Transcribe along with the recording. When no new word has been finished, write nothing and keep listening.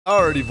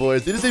Alrighty,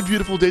 boys, it is a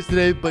beautiful day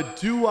today, but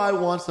do I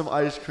want some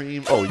ice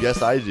cream? Oh,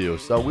 yes, I do.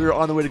 So we're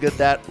on the way to get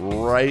that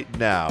right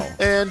now.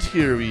 And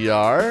here we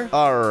are.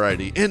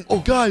 Alrighty. And, oh,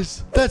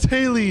 guys, that's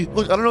Haley.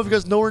 Look, I don't know if you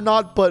guys know or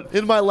not, but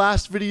in my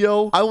last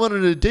video, I went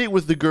on a date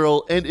with the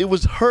girl, and it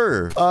was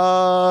her. And,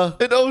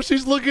 oh,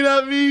 she's looking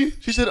at me.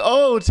 She said,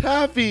 oh,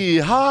 Tappy,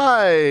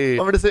 hi. I'm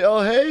going to say,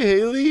 oh, hey,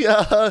 Haley.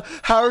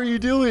 How are you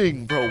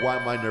doing? Bro, why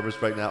am I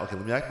nervous right now? Okay,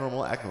 let me act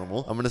normal,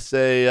 I'm going to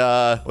say,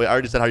 wait, I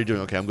already said how you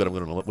doing. Okay, I'm good.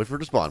 Wait for her to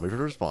respond. Wait for her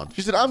to respond.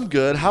 She said, I'm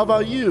good. How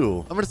about you?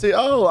 I'm gonna say,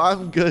 oh,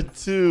 I'm good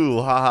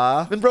too.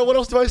 Haha. And bro, what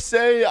else do I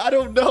say? I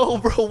don't know,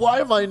 bro. Why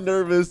am I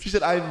nervous? She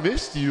said, I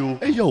missed you.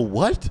 Hey, yo,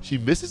 what? She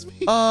misses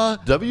me?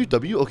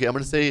 WW. Okay, I'm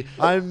gonna say,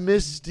 I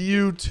missed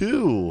you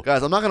too.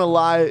 Guys, I'm not gonna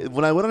lie.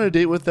 When I went on a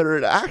date with her,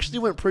 it actually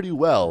went pretty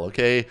well.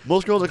 Okay.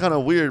 Most girls are kind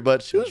of weird,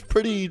 but she was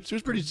pretty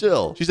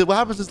chill. She said, what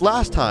happened since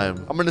last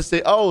time? I'm gonna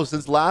say, oh,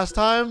 since last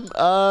time?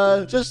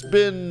 Just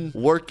been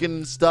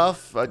working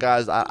stuff.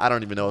 Guys, I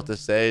don't even know what to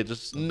say.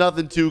 Just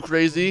nothing too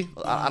crazy.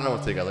 I don't know what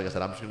to say, guys. Like I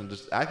said, I'm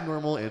just gonna act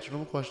normal, answer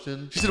normal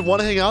question. She said,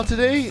 want to hang out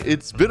today?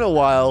 It's been a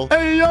while.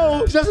 Hey,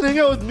 yo, she doesn't hang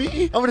out with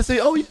me. I'm gonna say,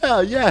 oh,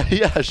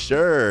 yeah,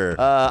 sure.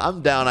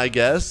 I'm down, I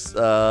guess.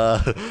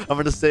 I'm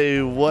gonna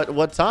say,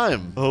 what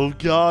time? Oh,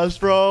 gosh,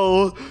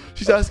 bro.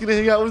 She's asking to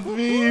hang out with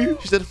me.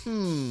 She said,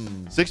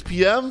 6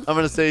 p.m.? I'm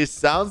gonna say,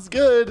 sounds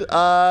good.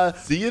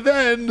 See you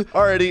then.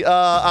 Alrighty,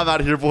 I'm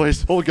out of here,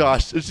 boys. Oh,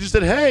 gosh. She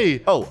said,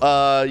 hey.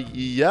 Oh,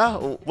 yeah?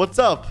 What's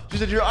up? She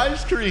said, your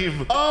ice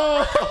cream.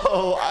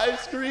 Oh,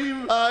 ice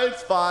cream?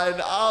 It's fine.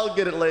 I'll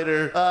get it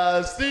later.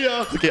 See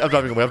ya. Okay, I'm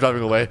driving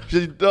away.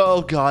 She said,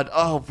 oh, God.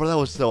 Oh, bro, that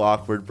was so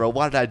awkward, bro.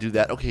 Why did I do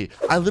that? Okay,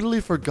 I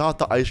literally forgot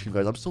the ice cream,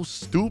 guys. I'm so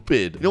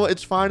stupid. You know what?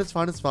 It's fine. It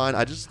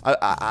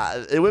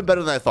went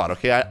better than I thought,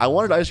 okay? I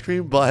wanted ice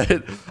cream,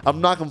 but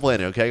I'm not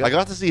complaining, okay? I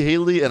got to see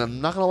Haley, and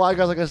I'm not gonna lie,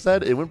 guys. Like I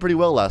said, it went pretty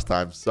well last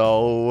time.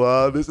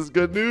 So, this is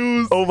good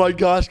news. Oh, my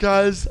gosh,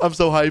 guys. I'm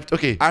so hyped.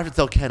 Okay, I have to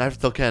tell Ken. I'm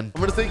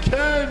gonna say,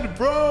 Ken,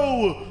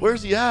 bro.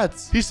 Where's he at?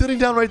 He's sitting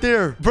down right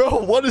there.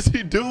 Bro, what is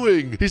he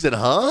doing? He said,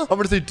 huh? I'm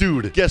gonna say,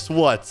 dude, guess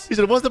what? He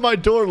said, wasn't my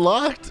door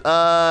locked?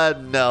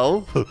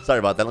 No. Sorry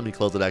about that. Let me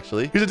close it,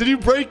 actually. He said, did you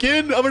break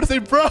in? I'm gonna say,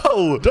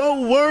 bro,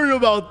 don't worry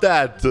about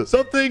that.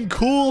 Something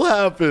cool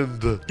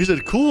happened. He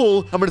said,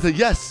 cool? I'm gonna say,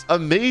 yes,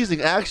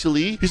 amazing,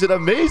 actually. He said,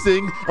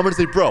 amazing? I'm gonna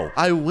say, bro,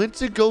 I went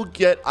to go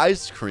get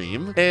ice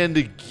cream,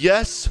 and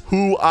guess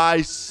who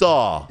I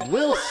saw?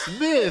 Will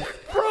Smith.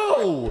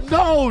 Bro,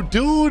 no,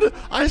 dude.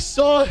 I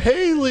saw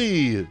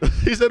Haley.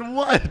 He said,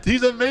 what?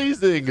 He's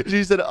amazing.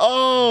 She said,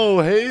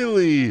 oh,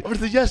 Haley. I'm gonna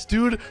say, yes,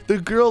 dude. The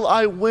girl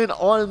I went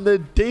on the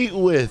date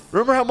with.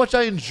 Remember how much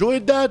I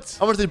enjoyed that?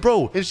 I'm gonna say,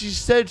 bro. And she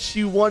said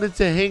she wanted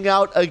to hang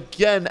out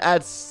again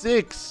at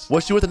 6.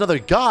 Was she with another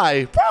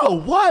guy?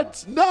 Bro,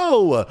 what?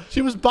 No.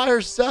 She was by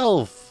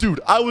herself.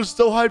 Dude, I was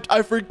so hyped.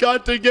 I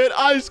forgot to get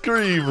ice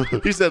cream.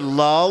 He said,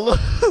 lol.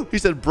 He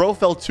said, bro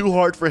fell too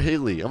hard for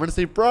Haley. I'm gonna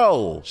say,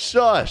 bro,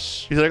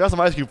 shush. He said, I got some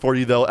ice cream for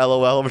you, though,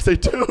 LOL. I'm gonna say,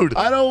 dude,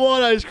 I don't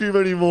want ice cream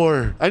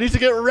anymore. I need to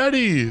get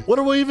ready. What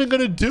are we even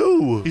gonna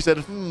do? He said,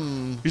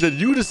 He said,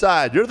 you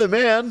decide. You're the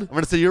man. I'm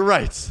gonna say, you're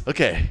right.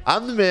 Okay,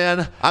 I'm the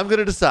man. I'm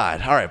gonna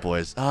decide. All right,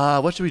 boys.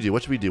 What should we do?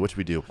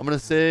 I'm gonna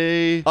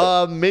say,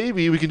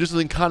 maybe we can do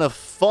something kind of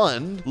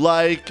fun,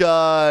 like,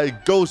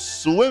 go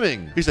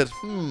swimming. He said,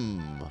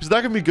 Is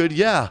that gonna be good?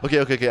 Yeah.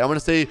 Okay. I'm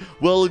gonna say,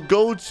 we'll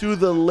go to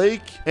the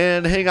lake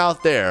and hang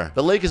out there.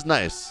 The lake is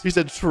nice. He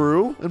said,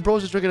 true. And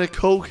bro's just drinking a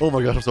Coke. Oh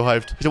my gosh, I'm so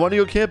hyped. He said, want to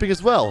go camping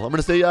as well? I'm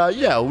gonna say,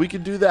 yeah, we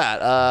can do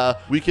that.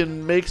 We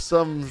can make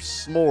some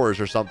s'mores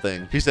or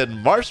something. He said,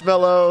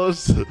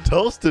 marshmallows.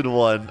 Toasted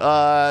one.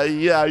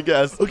 Yeah, I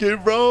guess. Okay,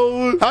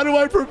 bro. How do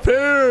I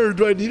prepare?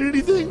 Do I need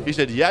anything? He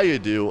said, yeah, you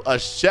do. A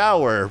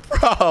shower.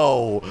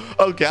 Bro.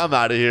 Okay, I'm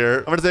out of here.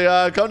 I'm gonna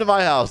say, come to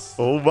my house.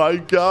 Oh my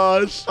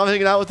gosh. I'm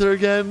hanging out with her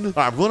again. All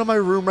right, I'm going to my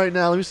room right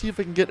now. Let me see if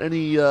I can get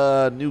any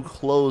new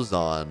clothes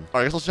on. All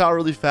right, I guess I'll shower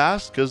really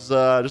fast because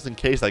just in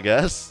case, I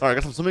guess. All right, I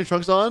got some swimming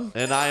trunks on,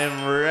 and I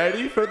am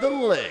ready for the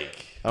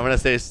lake. I'm gonna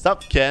say,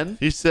 sup, Ken.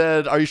 He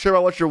said, are you sure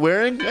about what you're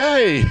wearing?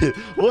 Hey,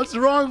 what's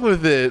wrong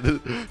with it?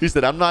 He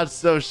said, I'm not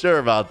so sure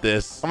about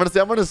this. I'm gonna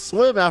say, I'm gonna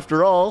swim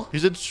after all. He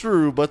said,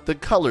 true, but the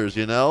colors,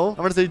 you know? I'm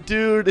gonna say,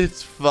 dude,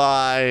 it's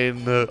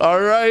fine. All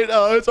right,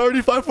 it's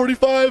already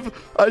 5:45.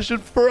 I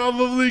should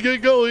probably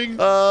get going.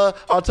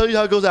 I'll tell you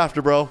how it goes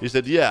after, bro. He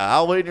said, yeah,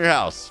 I'll wait in your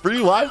house. Free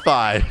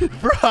Wi-Fi.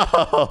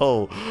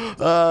 Bro.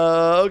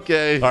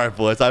 Okay. All right,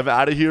 boys, I'm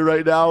out of here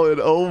right now,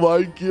 and oh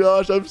my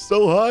gosh, I'm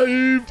so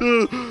hyped.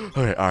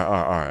 All right.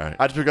 I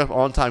had to pick up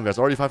on time, guys.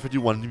 Already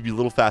 5:51. Need to be a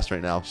little fast right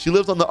now. She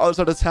lives on the other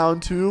side of town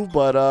too,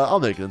 but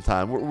I'll make it in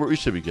time. We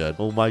should be good.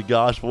 Oh my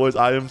gosh, boys,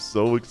 I am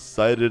so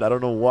excited. I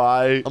don't know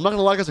why. I'm not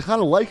gonna lie, guys. I kind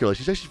of like her. Like,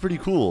 she's actually pretty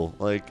cool.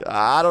 Like,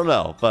 I don't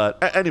know,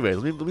 but anyways,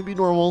 let me be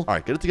normal. All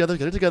right, get it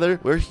together.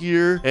 We're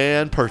here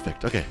and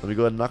perfect. Okay, let me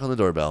go ahead and knock on the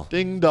doorbell.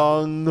 Ding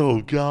dong. Oh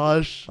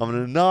gosh, I'm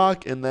gonna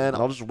knock and then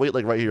I'll just wait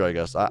like right here, I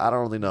guess. I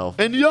don't really know.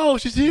 And yo,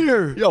 she's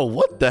here. Yo,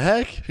 what the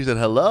heck? She said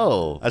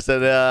hello. I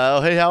said, oh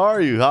hey, how are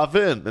you? Hop in.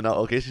 in. And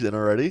okay, she's in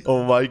already.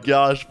 Oh my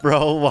gosh,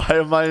 bro. Why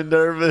am I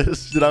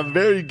nervous? She said, I'm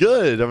very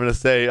good. I'm going to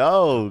say,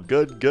 oh,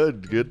 good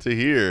to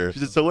hear. She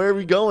said, so where are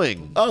we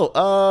going?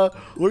 Oh,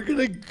 we're going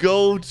to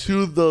go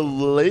to the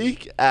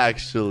lake,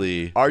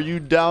 actually. Are you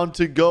down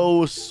to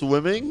go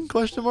swimming?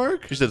 Question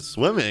mark. She said,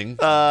 swimming?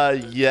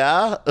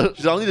 Yeah.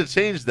 She said, I'll need to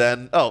change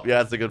then. Oh, yeah,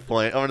 that's a good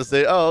point. I'm going to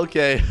say, oh,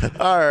 okay.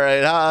 All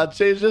right.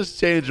 Just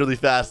change really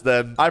fast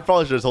then. I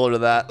probably should have told her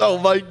that. Oh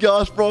my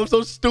gosh, bro. I'm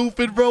so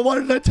stupid, bro. Why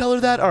didn't I tell her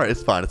that? All right,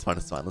 it's fine.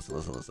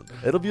 Listen.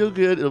 It'll be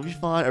good. It'll be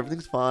fine.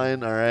 Everything's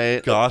fine. All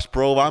right. Gosh,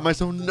 bro. Why am I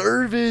so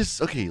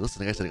nervous? Okay,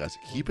 listen, like I said, guys,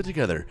 keep it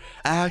together.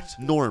 Act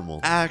normal.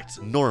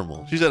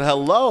 She said,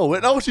 hello.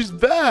 And oh, she's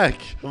back.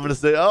 I'm going to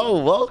say,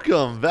 oh,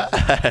 welcome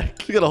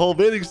back. She got a whole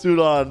bathing suit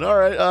on. All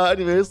right.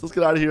 Anyways, let's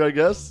get out of here, I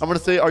guess. I'm going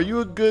to say, are you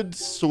a good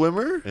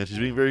swimmer? And she's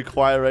being very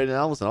quiet right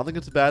now. Listen, I don't think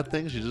it's a bad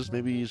thing. She's just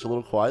maybe a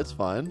little quiet. It's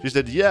fine. She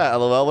said, yeah,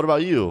 LOL. What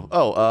about you?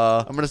 Oh,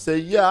 I'm going to say,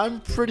 yeah,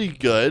 I'm pretty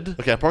good.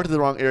 Okay, I parked in the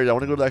wrong area. I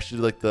want to go to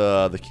actually like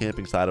the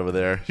camping side over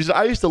there. She said,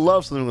 I used to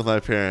love swimming with my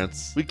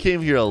parents. We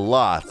came here a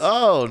lot.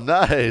 Oh,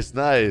 nice.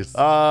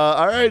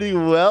 Alrighty,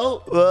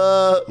 well,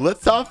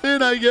 let's hop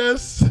in, I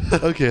guess.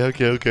 Okay.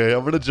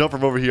 I'm going to jump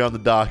from over here on the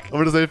dock. I'm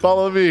going to say,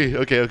 follow me.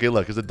 Okay,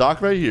 look, there's a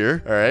dock right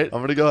here. All right, I'm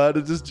going to go ahead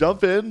and just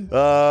jump in.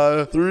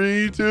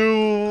 3,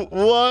 2, 1.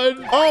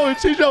 Oh, it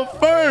changed out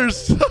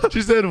first.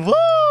 She said, woo.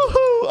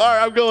 All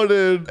right, I'm going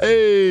in.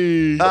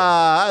 Hey.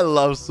 I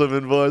love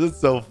swimming, boys. It's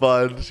so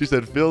fun. She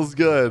said, feels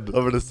good.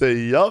 I'm going to say,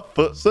 yup.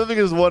 Swimming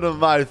is one of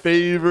my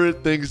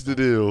favorite things to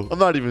do. I'm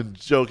not even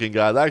joking,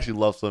 guys. I actually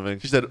love swimming.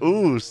 She said,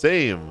 ooh,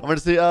 same. I'm going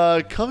to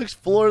say, come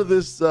explore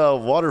this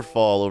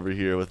waterfall over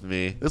here with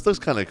me. This looks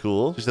kind of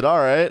cool. She said, all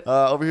right.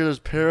 Over here, there's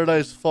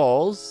Paradise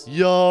Falls.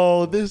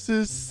 Yo, this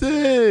is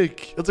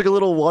sick. It's like a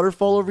little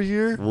waterfall over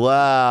here.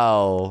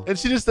 Wow. And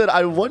she just said,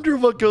 I wonder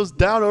what goes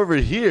down over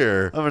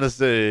here. I'm going to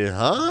say,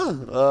 huh?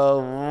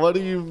 What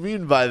do you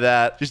mean by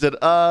that? She said,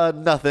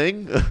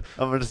 nothing.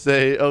 I'm going to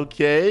say,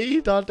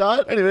 okay, ...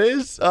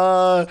 Anyways,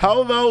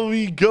 how about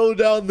we go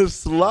down the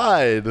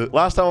slide?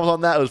 Last time I was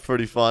on that, it was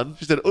pretty fun.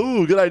 She said,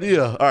 ooh, good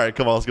idea. All right,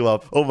 come on, let's go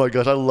up. Oh my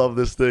gosh, I love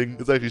this thing.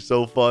 It's actually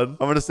so fun.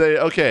 I'm going to say,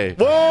 okay.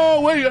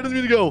 Whoa, wait, I didn't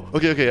mean to go.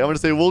 Okay. I'm going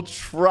to say, we'll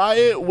try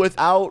it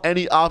without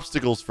any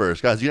obstacles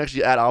first. Guys, you can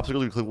actually add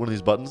obstacles. You click one of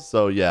these buttons.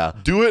 So yeah,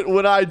 do it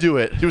when I do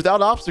it.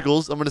 Without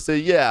obstacles, I'm going to say,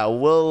 yeah,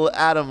 we'll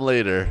add them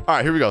later. All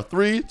right, here we go.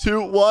 3,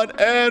 2, 1,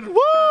 and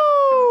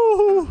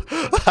woo!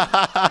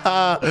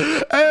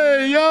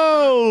 Hey,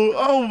 yo!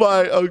 Oh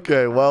my,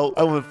 okay, well,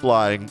 I went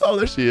flying. Oh,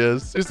 there she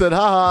is. She said,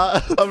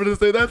 haha. I'm gonna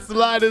say that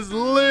slide is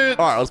lit.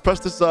 All right, let's press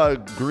this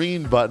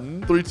green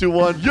button. 3, 2,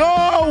 1. Yo,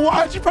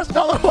 why'd you press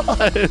another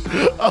one?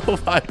 Oh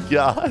my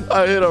God.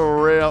 I hit a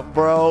ramp,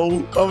 bro.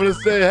 I'm gonna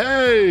say,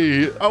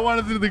 hey, I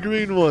wanted to do the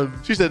green one.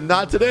 She said,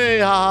 not today,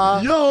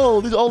 haha.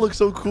 Yo, these all look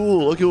so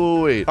cool. Okay,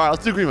 wait. All right,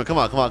 let's do green one. Come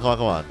on.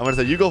 I'm gonna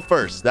say, you go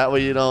first. That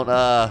way you don't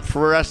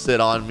press it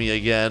on me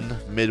again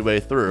midway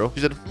through.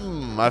 She said,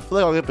 I feel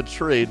like I'll get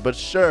betrayed, but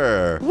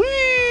sure.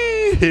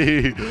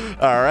 Whee!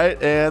 All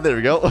right, and there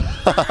we go.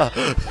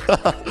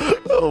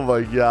 Oh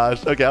my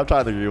gosh. Okay, I'm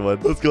trying the green one.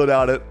 Let's go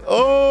down it.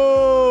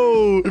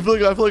 Oh! I feel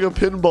like a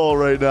pinball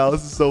right now.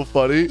 This is so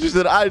funny. She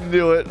said, I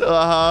knew it.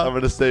 I'm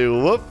gonna say,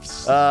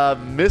 whoops.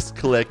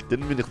 Misclick.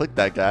 Didn't mean to click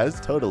that, guys.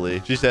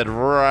 Totally. She said,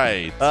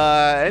 right.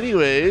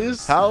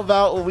 Anyways, how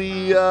about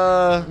we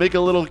make a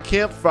little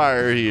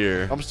campfire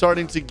here? I'm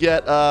starting to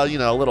get, a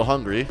little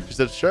hungry. She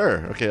said,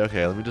 sure. Okay.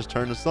 Let me just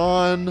turn this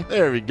on.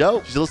 There we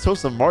go. She said, let's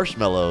toast some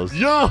marshmallows.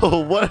 Yo,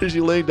 why is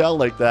she laying down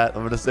like that?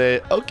 I'm gonna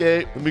say,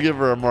 okay, let me give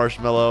her a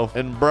marshmallow.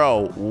 And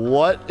bro,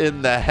 what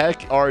in the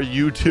heck are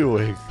you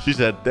doing? She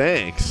said,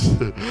 thanks.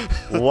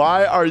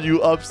 Why are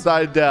you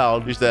upside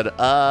down? She said,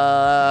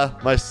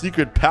 my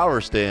secret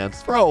power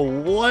stance. Bro,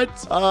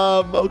 what?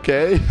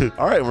 Okay.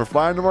 All right, we're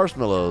flying the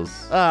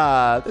marshmallows.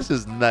 This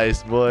is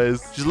nice,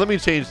 boys. She said, let me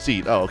change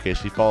seat. Oh, okay,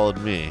 she followed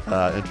me.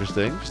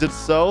 Interesting. She said,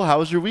 so how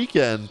was your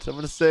weekend? I'm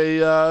gonna say,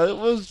 it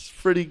was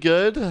pretty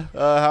good.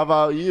 How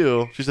about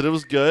you? She said, it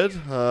was good.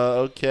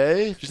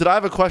 Okay. She said, I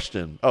have a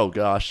question. Oh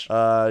gosh.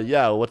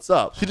 Yeah, what's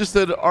up? She just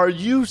said, are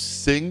you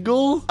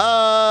single?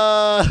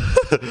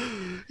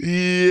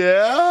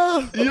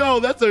 Yeah. Yo,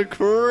 that's a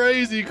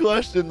crazy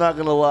question, not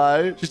gonna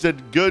lie. She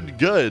said, good.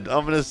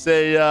 I'm gonna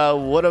say,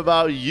 what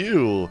about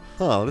you?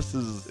 Oh, this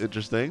is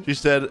interesting. She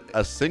said,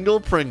 a single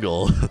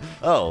Pringle.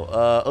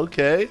 Oh,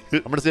 okay.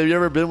 I'm gonna say, have you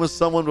ever been with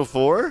someone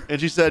before? And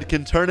she said,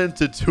 can turn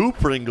into 2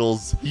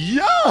 Pringles.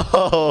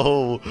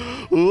 Yo,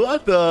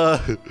 what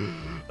the...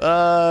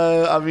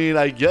 I mean,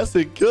 I guess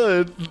it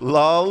could.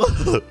 Lol.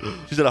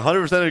 She said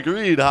 100%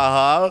 agreed.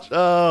 Haha.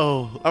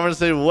 Oh, I'm gonna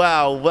say,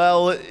 wow.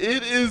 Well,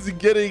 it is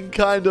getting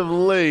kind of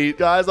late,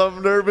 guys.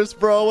 I'm nervous,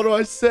 bro. What do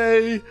I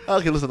say?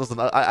 Okay, listen.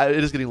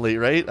 It is getting late,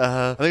 right?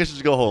 I think I should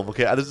just go home.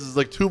 Okay, this is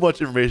like too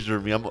much information for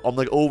me. I'm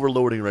like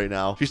overloading right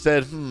now. She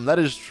said, that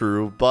is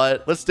true,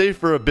 but let's stay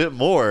for a bit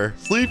more.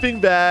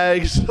 Sleeping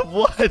bags.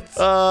 What?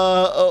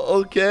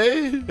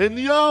 Okay. And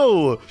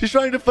yo, she's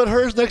trying to put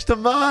hers next to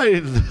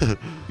mine.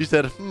 She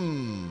said,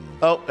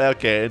 Oh,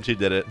 okay, and she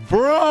did it.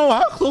 Bro,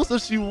 how close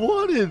does she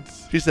want it?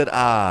 She said,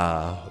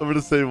 ah. I'm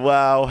gonna say,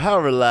 wow, how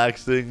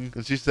relaxing.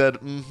 And she said,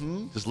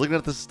 just looking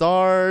at the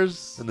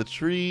stars and the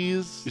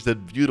trees. She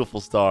said,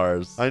 beautiful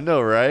stars. I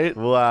know, right?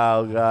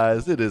 Wow,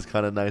 guys, it is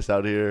kind of nice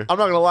out here. I'm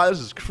not gonna lie, this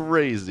is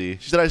crazy.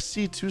 She said, I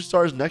see 2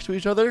 stars next to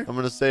each other. I'm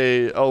gonna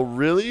say, oh,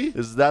 really?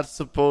 Is that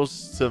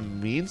supposed to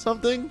mean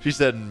something? She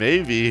said,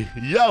 maybe.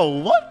 Yo,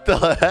 what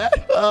the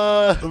heck?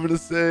 I'm gonna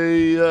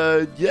say,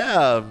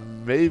 yeah,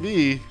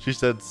 maybe. She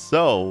said,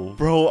 so.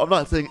 Bro, I'm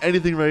not saying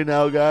anything right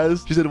now,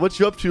 guys. She said, what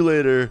you up to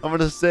later? I'm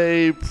gonna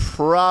say,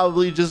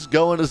 probably just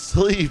going to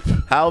sleep.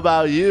 How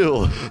about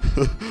you?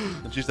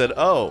 And she said,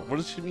 oh. What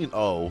does she mean,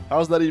 oh?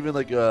 How's that even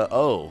like,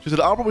 oh? She said,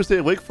 I'll probably stay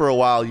awake for a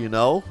while, you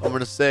know? I'm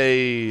gonna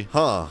say,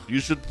 huh. You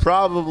should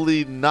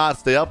probably not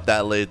stay up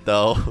that late,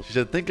 though. She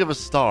said, think of a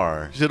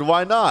star. She said,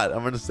 why not?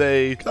 I'm gonna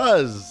say,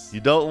 cause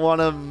you don't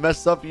want to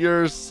mess up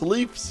your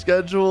sleep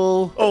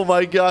schedule. Oh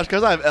my gosh,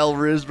 guys, I have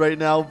Elriz right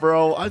now,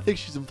 bro. I think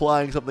she's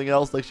implying something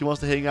else, like she wants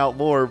to hang out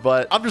more,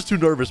 but I'm just too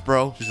nervous,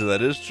 bro. She said,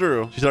 that is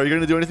true. She said, are you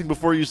gonna do anything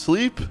before you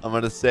sleep? I'm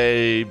gonna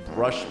say,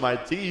 brush my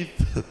teeth.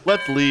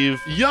 Let's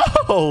leave.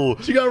 Yo,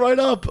 she got right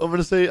up. I'm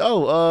gonna say,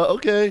 oh,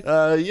 okay.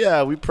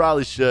 Yeah, we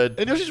probably should.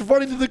 And yo, she's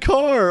running to the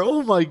car.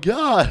 Oh my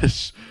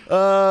gosh.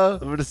 I'm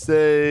gonna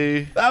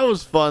say, that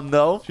was fun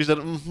though. She said,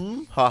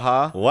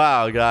 haha.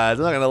 Wow, guys,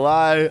 I'm not gonna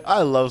lie.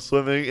 I love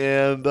swimming,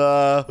 and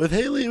with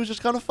Haley, it was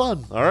just kind of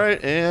fun. All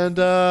right, and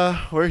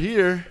we're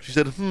here. She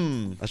said,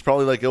 I should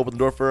probably like open the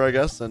door for her, I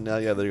guess. And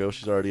yeah, there you go.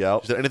 She's already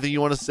out. She said, anything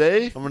you want to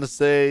say? I'm gonna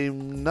say,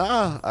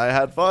 nah, I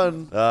had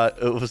fun.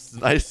 It was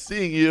nice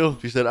seeing you.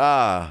 She said,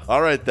 ah,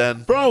 all right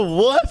then. Bro,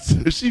 what?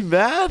 Is she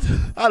mad?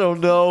 I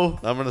don't know.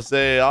 I'm gonna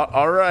say,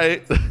 all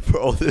right.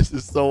 Bro, this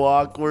is so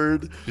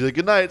awkward. She's like,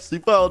 good night,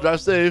 sleep well,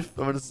 drive safe.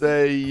 I'm gonna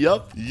say,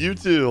 yup, you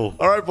too.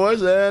 All right,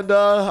 boys, and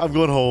I'm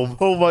going home.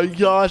 Oh my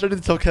gosh, I need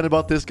to tell Ken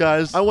about this,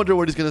 guys. I wonder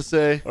what he's gonna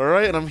say. All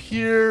right, and I'm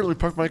here. Let me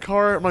park my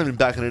car. I'm not even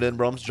backing it in,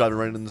 bro. I'm just driving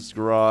right in this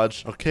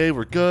garage. Okay,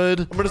 we're good.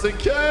 I'm gonna say,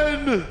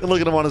 Ken! And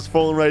look at him on his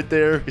phone right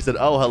there. He said,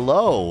 oh,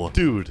 hello.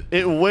 Dude,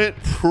 it went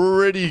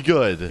pretty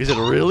good. He said,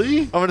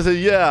 really? I'm gonna say,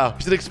 yeah.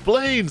 He said,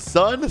 explain,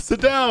 son.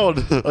 Sit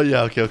down. Oh,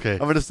 yeah, okay. I'm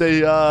gonna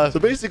say, so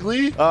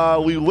basically,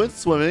 we went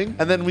swimming,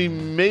 and then we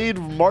made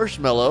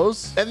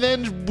marshmallows, and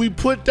then we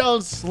put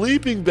down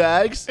sleeping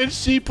bags, and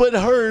she put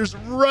hers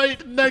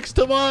right next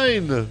to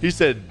mine. He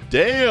said,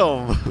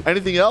 damn.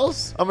 Anything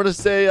else? I'm gonna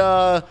say,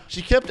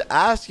 she kept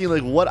asking,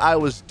 like, what I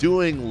was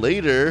doing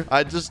later.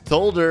 I just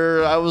told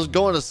her I was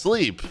going to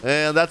sleep,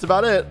 and that's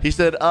about it. He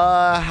said,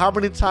 how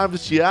many times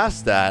did she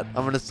ask that?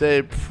 I'm gonna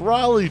say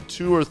probably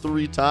 2 or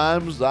 3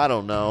 times. I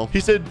don't know. He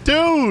said,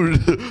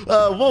 dude,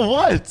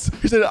 what?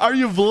 He said, are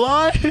you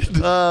blind?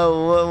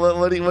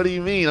 What do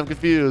you mean? I'm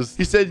confused.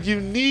 He said, you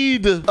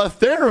need a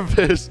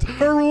therapist.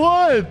 For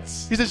what?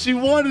 He said, she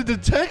wanted to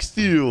text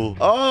you.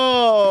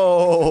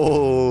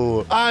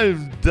 Oh,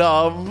 I'm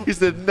dumb. He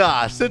said,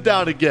 nah, sit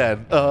down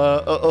again.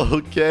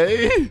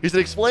 Okay. He said,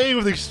 explain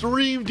with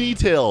extreme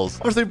details.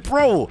 I was like,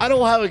 bro, I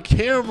don't have a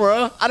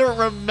camera. I don't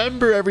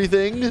remember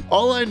everything.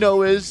 All I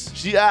know is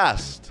she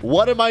asked,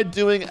 what am I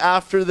doing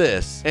after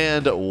this?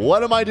 And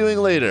what am I doing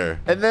later?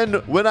 And then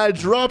when I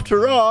dropped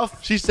her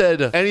off, she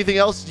said, anything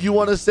else you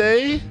want to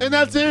say? And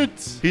that's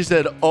it. He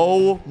said,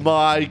 oh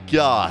my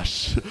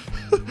gosh.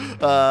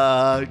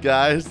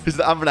 Guys, he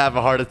said, I'm gonna have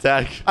a heart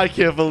attack. I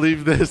can't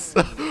believe this.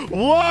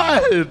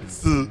 What?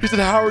 He said,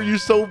 how are you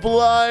so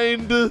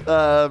blind?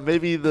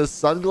 Maybe the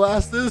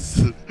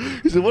sunglasses?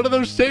 He said, what are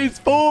those shades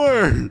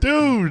for?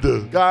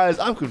 Dude, guys,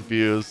 I'm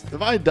confused.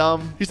 Am I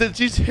dumb? He said,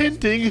 she's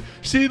hinting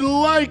she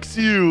likes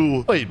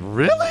you. Wait,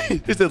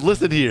 really? He said,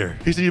 listen here.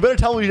 He said, you better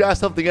tell me you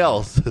asked something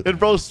else. And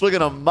bro's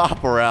swinging a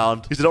mop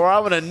around. He said, or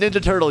I'm gonna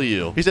Ninja Turtle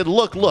you. He said,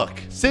 look,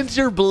 since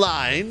you're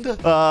blind.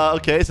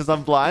 Okay, since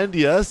I'm blind,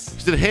 yes.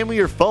 He said, hand me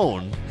your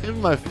phone. Hand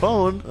me my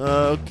phone?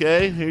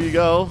 Okay, here you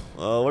go.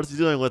 What is he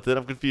doing with it?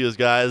 I'm confused,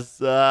 guys. Is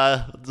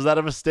that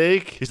a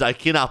mistake? He said, I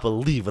cannot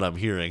believe what I'm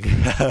hearing.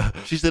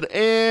 She said,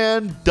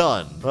 and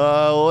done.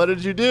 What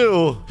did you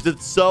do? He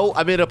said, so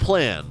I made a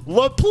plan.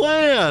 What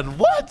plan?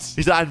 What?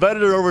 He said, I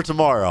invited her over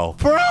tomorrow.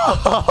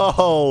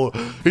 Bro!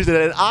 He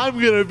said, and I'm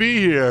gonna be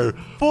here.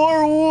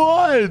 For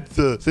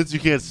what? Since you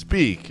can't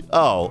speak.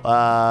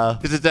 Oh,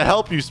 he said, to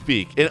help you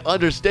speak and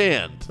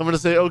understand. I'm gonna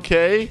say,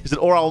 okay. He said,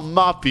 or I'll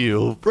mop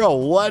you. Bro,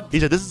 what? He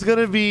said, this is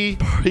gonna be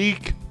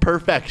peak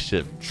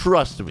perfection.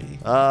 Trust me.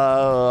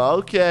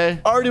 Okay.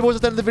 Alrighty, boys,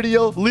 that's the end of the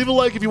video. Leave a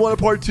like if you want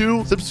a part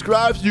 2.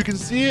 Subscribe so you can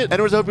see it.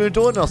 Anyways, I hope you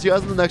enjoyed, and I'll see you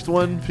guys in the next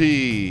one.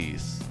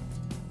 Peace.